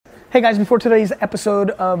Hey guys, before today's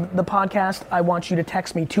episode of the podcast, I want you to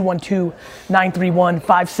text me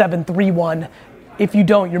 212-931-5731. If you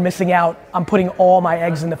don't, you're missing out. I'm putting all my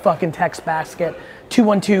eggs in the fucking text basket.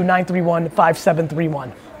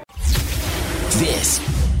 212-931-5731. This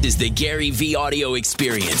is the Gary V audio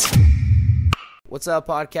experience. What's up,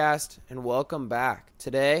 podcast, and welcome back.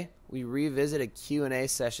 Today, we revisit a Q&A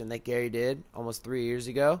session that Gary did almost 3 years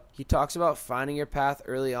ago. He talks about finding your path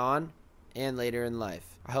early on and later in life.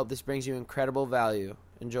 I hope this brings you incredible value.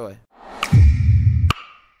 Enjoy.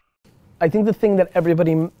 I think the thing that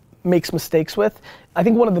everybody makes mistakes with, I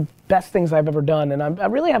think one of the best things I've ever done, and I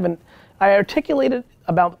really haven't, I articulated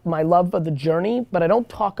about my love of the journey, but I don't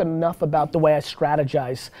talk enough about the way I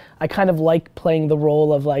strategize. I kind of like playing the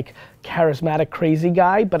role of like charismatic crazy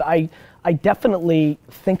guy, but I definitely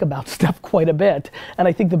think about stuff quite a bit. And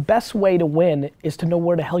I think the best way to win is to know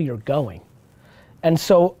where the hell you're going. And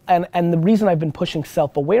so, and the reason I've been pushing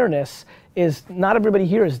self-awareness is not everybody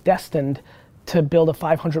here is destined to build a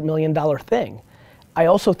 $500 million thing. I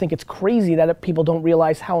also think it's crazy that people don't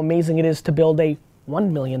realize how amazing it is to build a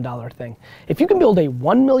 $1 million thing. If you can build a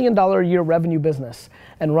 $1 million a year revenue business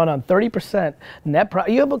and run on 30% net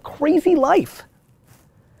profit, you have a crazy life.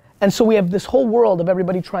 And so we have this whole world of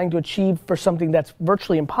everybody trying to achieve for something that's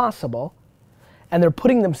virtually impossible. And they're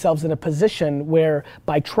putting themselves in a position where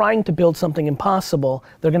by trying to build something impossible,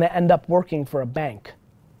 they're gonna end up working for a bank.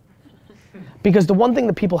 Because the one thing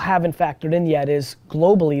that people haven't factored in yet is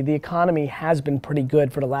globally, the economy has been pretty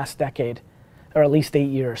good for the last decade, or at least 8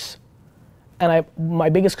 years. And my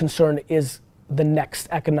biggest concern is the next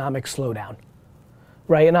economic slowdown,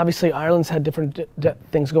 right? And obviously Ireland's had different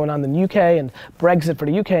things going on than the UK, and Brexit for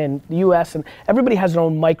the UK and the US, and everybody has their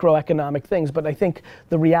own microeconomic things, but I think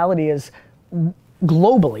the reality is,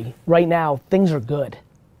 globally, right now, things are good.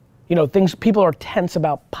 You know, people are tense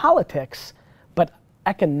about politics, but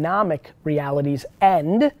economic realities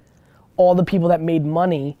and all the people that made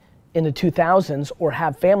money in the 2000s or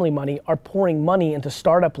have family money are pouring money into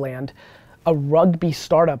startup land. A rugby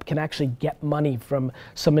startup can actually get money from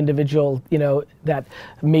some individual, you know, that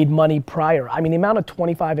made money prior. I mean, the amount of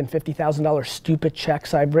 $25,000 and $50,000 stupid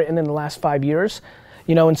checks I've written in the last 5 years,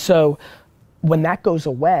 you know, and so when that goes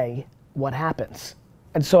away, what happens?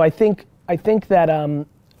 And so I think that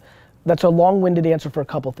that's a long-winded answer for a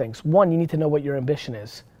couple things. One, you need to know what your ambition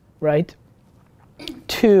is, right?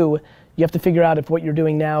 Two, you have to figure out if what you're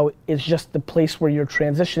doing now is just the place where you're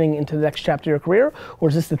transitioning into the next chapter of your career, or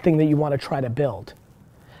is this the thing that you want to try to build?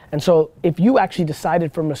 And so if you actually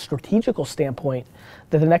decided from a strategical standpoint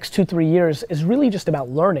that the next 2-3 years is really just about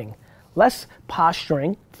learning, less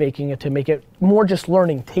posturing, faking it to make it, more just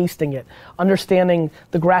learning, tasting it, understanding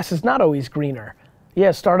the grass is not always greener.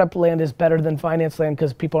 Yeah, startup land is better than finance land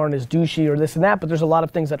because people aren't as douchey or this and that, but there's a lot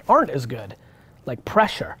of things that aren't as good, like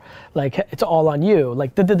pressure, like it's all on you,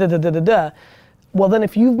 like da-da-da-da-da-da. Well then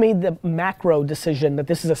if you've made the macro decision that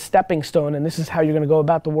this is a stepping stone and this is how you're gonna go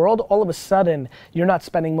about the world, all of a sudden you're not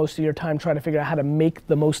spending most of your time trying to figure out how to make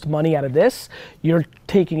the most money out of this. You're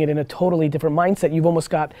taking it in a totally different mindset. You've almost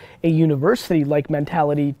got a university-like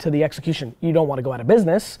mentality to the execution. You don't wanna go out of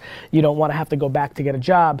business. You don't wanna have to go back to get a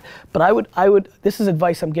job. But I would, this is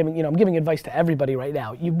advice I'm giving, you know, I'm giving advice to everybody right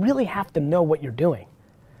now. You really have to know what you're doing,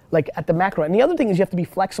 like at the macro. And the other thing is you have to be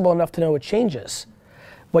flexible enough to know it changes.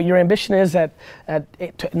 What your ambition is at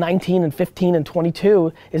 19 and 15 and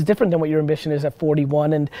 22 is different than what your ambition is at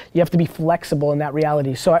 41, and you have to be flexible in that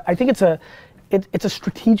reality. So I think it's a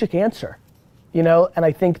strategic answer, you know. And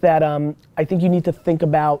I think that I think you need to think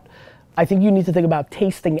about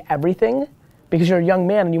tasting everything, because you're a young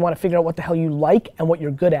man and you want to figure out what the hell you like and what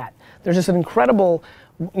you're good at. There's just an incredible,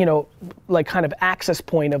 you know, like kind of access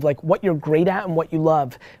point of like what you're great at and what you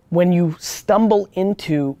love. When you stumble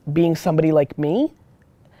into being somebody like me,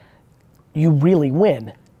 you really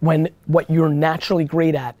win when what you're naturally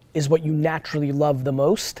great at is what you naturally love the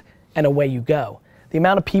most, and away you go. The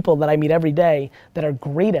amount of people that I meet every day that are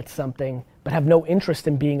great at something but have no interest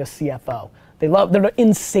in being a CFO. They're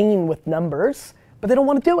insane with numbers, but they don't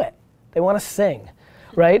want to do it. They want to sing,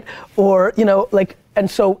 right? Or, you know, like, and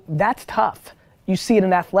so that's tough. You see it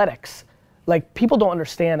in athletics. Like, people don't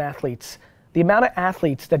understand athletes. The amount of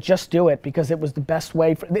athletes that just do it because it was the best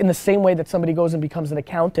way, in the same way that somebody goes and becomes an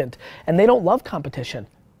accountant, and they don't love competition,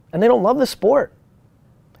 and they don't love the sport.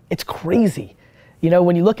 It's crazy, you know,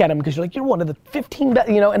 when you look at them, because you're like, you're one of the 15 best,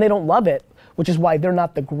 you know, and they don't love it, which is why they're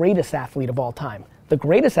not the greatest athlete of all time. The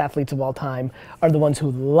greatest athletes of all time are the ones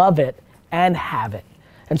who love it and have it.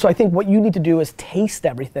 And so I think what you need to do is taste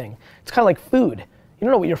everything. It's kind of like food. You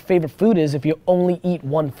don't know what your favorite food is if you only eat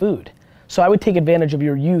one food. So I would take advantage of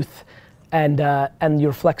your youth and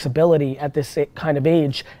your flexibility at this kind of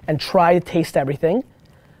age, and try to taste everything,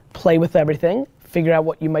 play with everything, figure out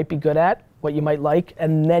what you might be good at, what you might like,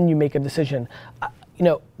 and then you make a decision. You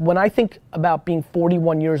know, when I think about being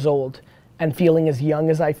 41 years old and feeling as young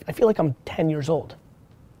as I feel like I'm 10 years old.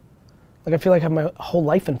 Like I feel like I have my whole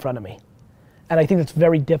life in front of me. And I think it's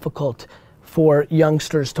very difficult for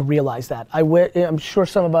youngsters to realize that. I'm sure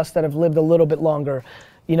some of us that have lived a little bit longer,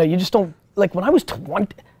 you know, you just don't, like when I was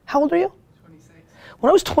 20, how old are you? 26. When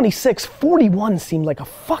I was 26, 41 seemed like a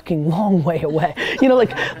fucking long way away. You know,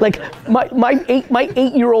 like my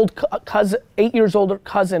 8 years older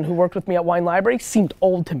cousin who worked with me at Wine Library seemed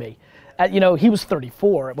old to me. You know, he was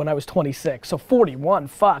 34 when I was 26, so 41,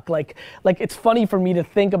 fuck. Like it's funny for me to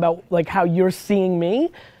think about like how you're seeing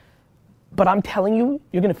me, but I'm telling you,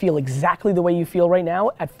 you're gonna feel exactly the way you feel right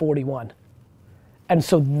now at 41. And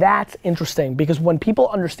so that's interesting, because when people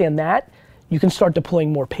understand that, you can start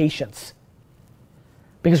deploying more patience.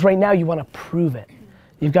 Because right now you wanna prove it.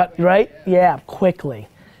 You've got, right? Yeah, quickly.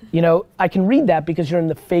 You know, I can read that because you're in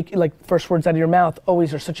the fake, like first words out of your mouth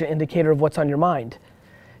always are such an indicator of what's on your mind.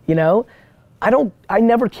 You know, I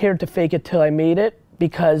never cared to fake it till I made it,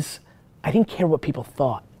 because I didn't care what people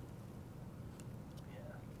thought.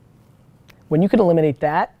 When you can eliminate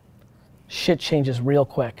that, shit changes real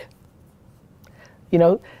quick. You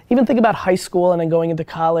know, even think about high school and then going into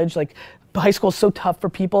college. Like, high school is so tough for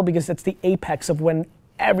people because it's the apex of when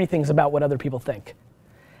everything's about what other people think.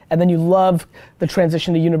 And then you love the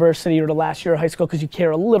transition to university or the last year of high school because you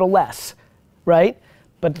care a little less, right?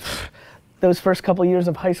 But those first couple years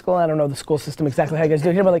of high school, I don't know the school system exactly how you guys do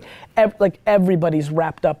it here, but like everybody's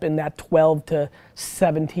wrapped up in that 12 to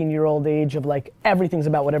 17-year-old age of like everything's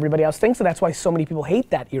about what everybody else thinks, and that's why so many people hate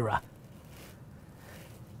that era.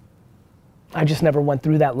 I just never went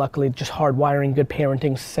through that, luckily. Just hardwiring, good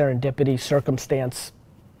parenting, serendipity, circumstance,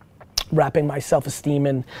 wrapping my self-esteem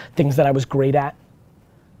in things that I was great at.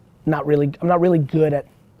 I'm not really good at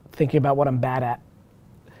thinking about what I'm bad at.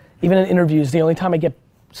 Even in interviews, the only time I get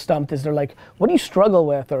stumped is they're like, what do you struggle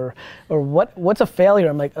with, or what's a failure?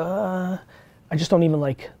 I'm like, I just don't even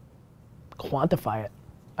like quantify it.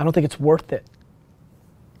 I don't think it's worth it.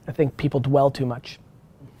 I think people dwell too much.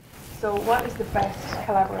 So what is the best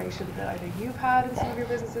collaboration that either you've had in some of your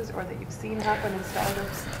businesses or that you've seen happen in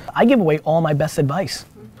startups? I give away all my best advice.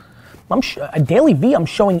 At Daily V, I'm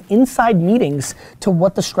showing inside meetings to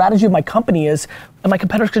what the strategy of my company is, and my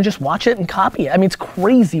competitors can just watch it and copy it. I mean, it's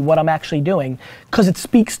crazy what I'm actually doing, because it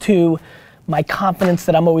speaks to my confidence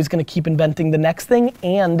that I'm always gonna keep inventing the next thing,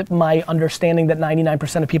 and my understanding that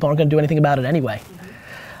 99% of people aren't gonna do anything about it anyway.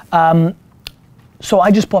 So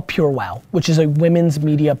I just bought Pure Wow, which is a women's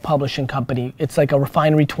media publishing company. It's like a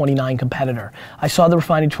Refinery 29 competitor. I saw the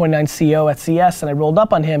Refinery 29 CEO at CS, and I rolled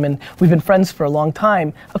up on him, and we've been friends for a long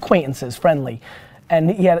time, acquaintances, friendly.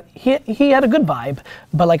 And he had a good vibe,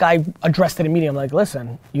 but like I addressed it immediately. I'm like,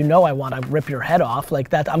 listen, you know I want to rip your head off.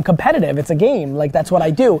 Like that, I'm competitive, it's a game, like that's what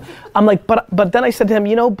I do. I'm like, but then I said to him,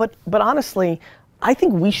 you know, but honestly, I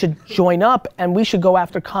think we should join up and we should go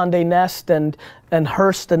after Condé Nast and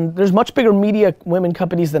Hearst, and there's much bigger media women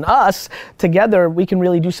companies than us. Together, we can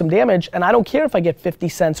really do some damage, and I don't care if I get 50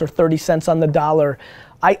 cents or 30 cents on the dollar.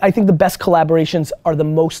 I think the best collaborations are the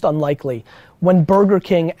most unlikely. When Burger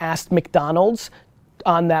King asked McDonald's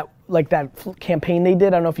on that campaign they did, I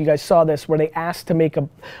don't know if you guys saw this, where they asked to make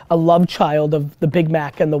a love child of the Big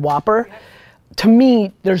Mac and the Whopper. To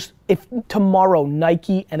me, if tomorrow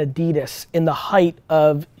Nike and Adidas, in the height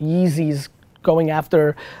of Yeezys going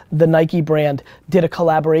after the Nike brand, did a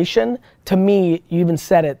collaboration, to me, you even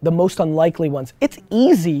said it, the most unlikely ones. It's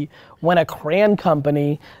easy when a crayon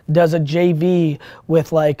company does a JV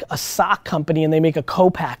with like a sock company and they make a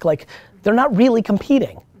co-pack. Like, they're not really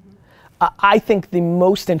competing. I think the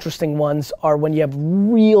most interesting ones are when you have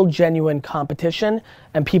real genuine competition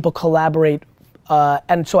and people collaborate.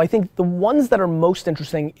 And so I think the ones that are most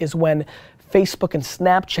interesting is when Facebook and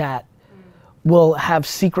Snapchat will have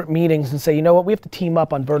secret meetings and say, you know what, we have to team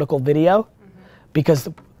up on vertical video, because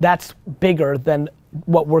that's bigger than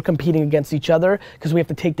what we're competing against each other, because we have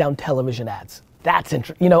to take down television ads. That's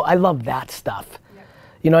interesting. You know, I love that stuff. Yeah.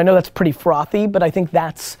 You know, I know that's pretty frothy, but I think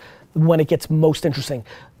that's when it gets most interesting.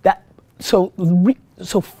 So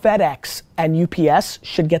FedEx and UPS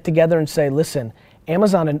should get together and say, listen,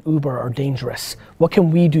 Amazon and Uber are dangerous. What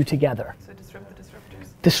can we do together? So disrupt the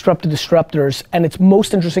disruptors. Disrupt the disruptors. And it's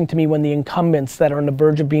most interesting to me when the incumbents that are on the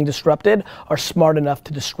verge of being disrupted are smart enough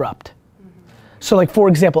to disrupt. So like, for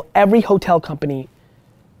example, every hotel company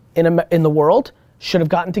in the world should have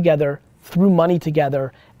gotten together, threw money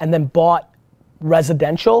together, and then bought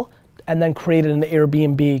residential, and then created an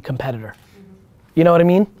Airbnb competitor. You know what I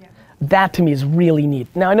mean? Yeah. That to me is really neat.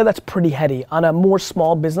 Now I know that's pretty heady. On a more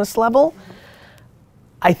small business level,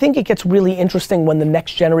 I think it gets really interesting when the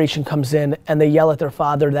next generation comes in and they yell at their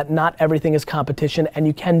father that not everything is competition and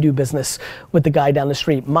you can do business with the guy down the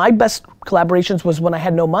street. My best collaborations was when I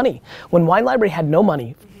had no money. When Wine Library had no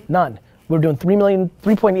money, none. We were doing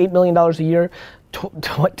 $3.8 million a year,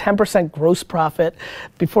 10% gross profit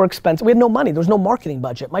before expense. We had no money, there was no marketing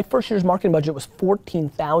budget. My first year's marketing budget was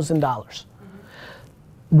 $14,000.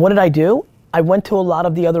 What did I do? I went to a lot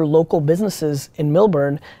of the other local businesses in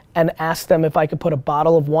Millburn and asked them if I could put a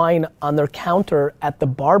bottle of wine on their counter at the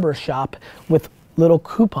barber shop with little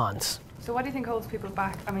coupons. So what do you think holds people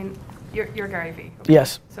back? I mean, you're Gary Vee. Okay?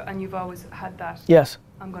 Yes. So, and you've always had that. Yes.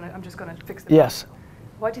 I'm just gonna fix the Yes. problem.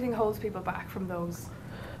 What do you think holds people back from those?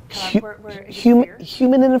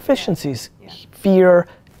 Human inefficiencies. Yeah. Fear,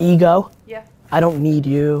 ego. Yeah. I don't need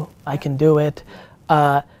you. I can do it.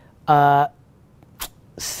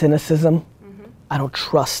 Cynicism. I don't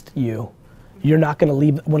trust you. You're not gonna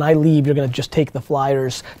leave, when I leave, you're gonna just take the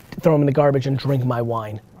flyers, throw them in the garbage and drink my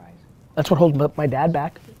wine. Right. That's what holds my dad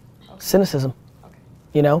back. Okay. Cynicism. Okay.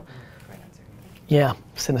 You know? Great answer. Yeah,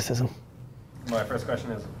 cynicism. My first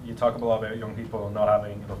question is, you talk a lot about young people not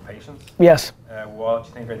having enough patience. Yes. What do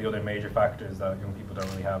you think are the other major factors that young people don't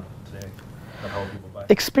really have today that hold people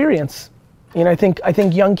back? Experience. You know, I think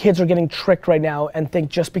young kids are getting tricked right now and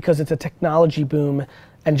think just because it's a technology boom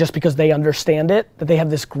and just because they understand it, that they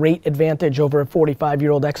have this great advantage over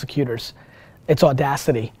 45-year-old executors. It's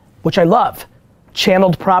audacity, which I love.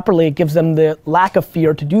 Channeled properly, it gives them the lack of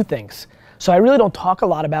fear to do things. So I really don't talk a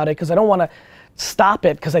lot about it because I don't want to stop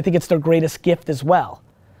it because I think it's their greatest gift as well.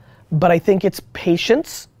 But I think it's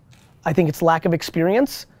patience, I think it's lack of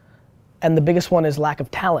experience, and the biggest one is lack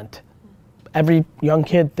of talent. Every young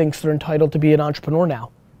kid thinks they're entitled to be an entrepreneur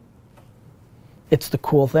now. It's the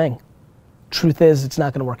cool thing. Truth is, it's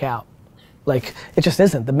not gonna work out. Like, it just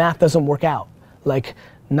isn't. The math doesn't work out. Like,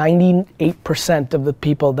 98% of the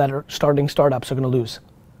people that are starting startups are gonna lose.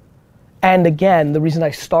 And again, the reason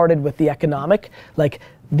I started with the economic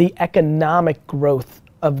growth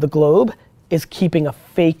of the globe is keeping a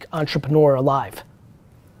fake entrepreneur alive.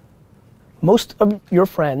 Most of your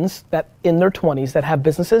friends that in their 20s that have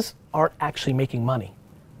businesses aren't actually making money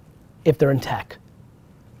if they're in tech.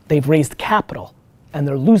 They've raised capital and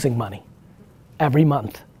they're losing money every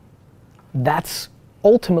month. That's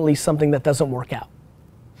ultimately something that doesn't work out.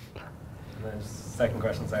 And then second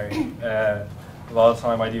question, sorry. A lot of the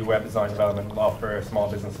time I do web design development a lot for small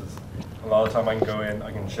businesses. A lot of the time I can go in,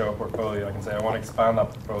 I can show a portfolio, I can say I want to expand that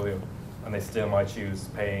portfolio, and they still might choose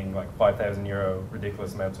paying like €5,000,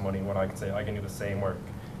 ridiculous amounts of money, when I can say I can do the same work,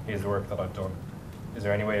 here's the work that I've done. Is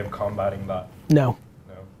there any way of combating that? No.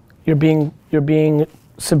 No. You're being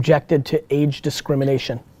subjected to age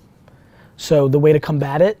discrimination. So the way to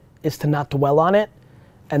combat it is to not dwell on it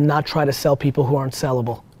and not try to sell people who aren't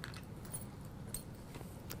sellable.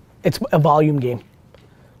 It's a volume game.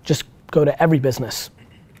 Just go to every business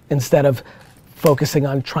instead of focusing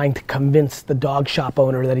on trying to convince the dog shop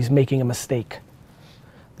owner that he's making a mistake.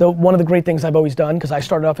 Though one of the great things I've always done, because I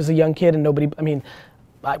started off as a young kid and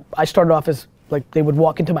I started off as like, they would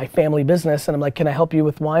walk into my family business and I'm like, can I help you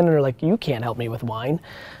with wine? And they're like, you can't help me with wine.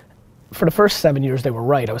 For the first 7 years, they were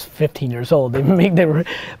right. I was 15 years old.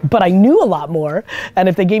 But I knew a lot more. And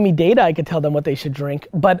if they gave me data, I could tell them what they should drink.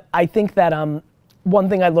 But I think that one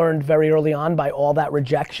thing I learned very early on by all that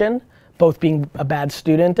rejection, both being a bad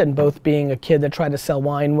student and both being a kid that tried to sell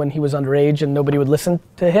wine when he was underage and nobody would listen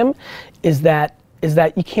to him, is that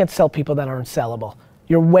you can't sell people that aren't sellable.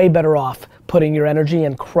 You're way better off putting your energy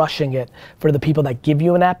and crushing it for the people that give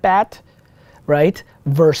you an at-bat, right?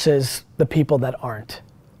 Versus the people that aren't.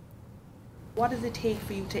 What does it take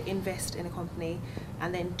for you to invest in a company?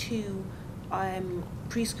 And then two,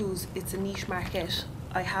 preschools, it's a niche market.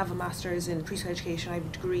 I have a master's in preschool education, I have a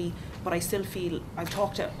degree, but I still feel, I've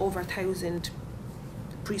talked to over 1,000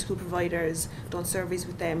 preschool providers, done surveys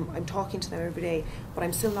with them, I'm talking to them every day, but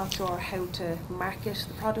I'm still not sure how to market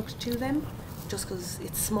the product to them, just because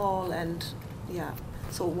it's small and yeah.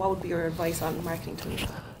 So what would be your advice on marketing to me?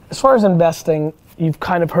 As far as investing, you've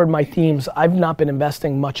kind of heard my themes. I've not been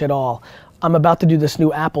investing much at all. I'm about to do this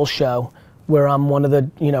new Apple show where I'm one of the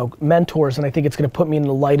mentors, and I think it's going to put me in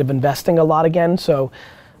the light of investing a lot again. So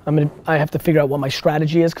I have to figure out what my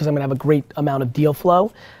strategy is because I'm going to have a great amount of deal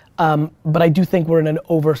flow. But I do think we're in an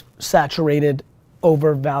oversaturated,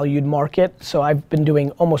 overvalued market. So I've been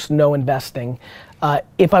doing almost no investing.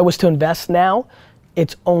 If I was to invest now,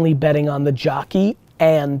 it's only betting on the jockey,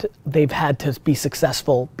 and they've had to be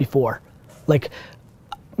successful before. Like,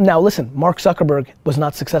 Now listen, Mark Zuckerberg was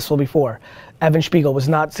not successful before. Evan Spiegel was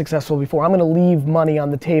not successful before. I'm gonna leave money on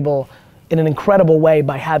the table in an incredible way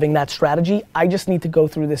by having that strategy. I just need to go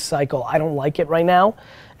through this cycle. I don't like it right now.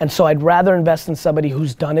 And so I'd rather invest in somebody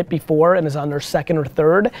who's done it before and is on their second or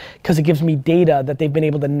third, because it gives me data that they've been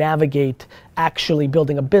able to navigate actually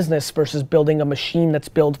building a business versus building a machine that's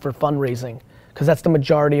built for fundraising, because that's the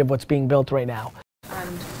majority of what's being built right now.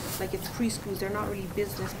 And like, it's preschools, they're not really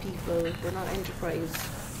business people, they're not enterprise.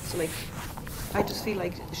 So like, I just feel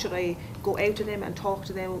like, should I go out to them and talk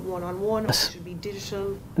to them one-on-one, or should it be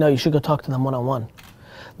digital? No, you should go talk to them one-on-one.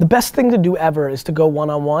 The best thing to do ever is to go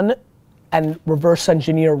one-on-one and reverse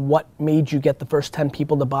engineer what made you get the first 10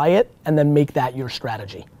 people to buy it, and then make that your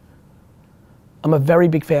strategy. I'm a very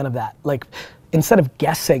big fan of that. Like, instead of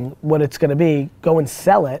guessing what it's gonna be, go and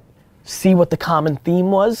sell it, see what the common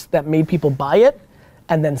theme was that made people buy it,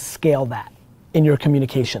 and then scale that in your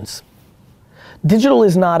communications. Digital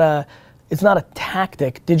is not a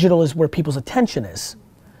tactic. Digital is where people's attention is.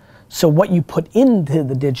 So what you put into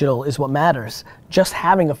the digital is what matters. Just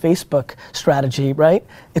having a Facebook strategy, right?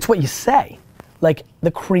 It's what you say. Like,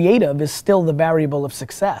 the creative is still the variable of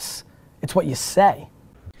success. It's what you say.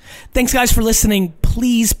 Thanks guys for listening.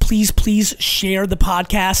 Please, please, please share the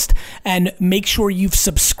podcast and make sure you've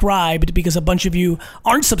subscribed, because a bunch of you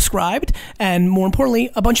aren't subscribed. And more importantly,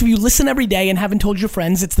 a bunch of you listen every day and haven't told your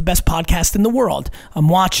friends it's the best podcast in the world. I'm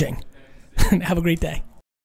watching. Have a great day.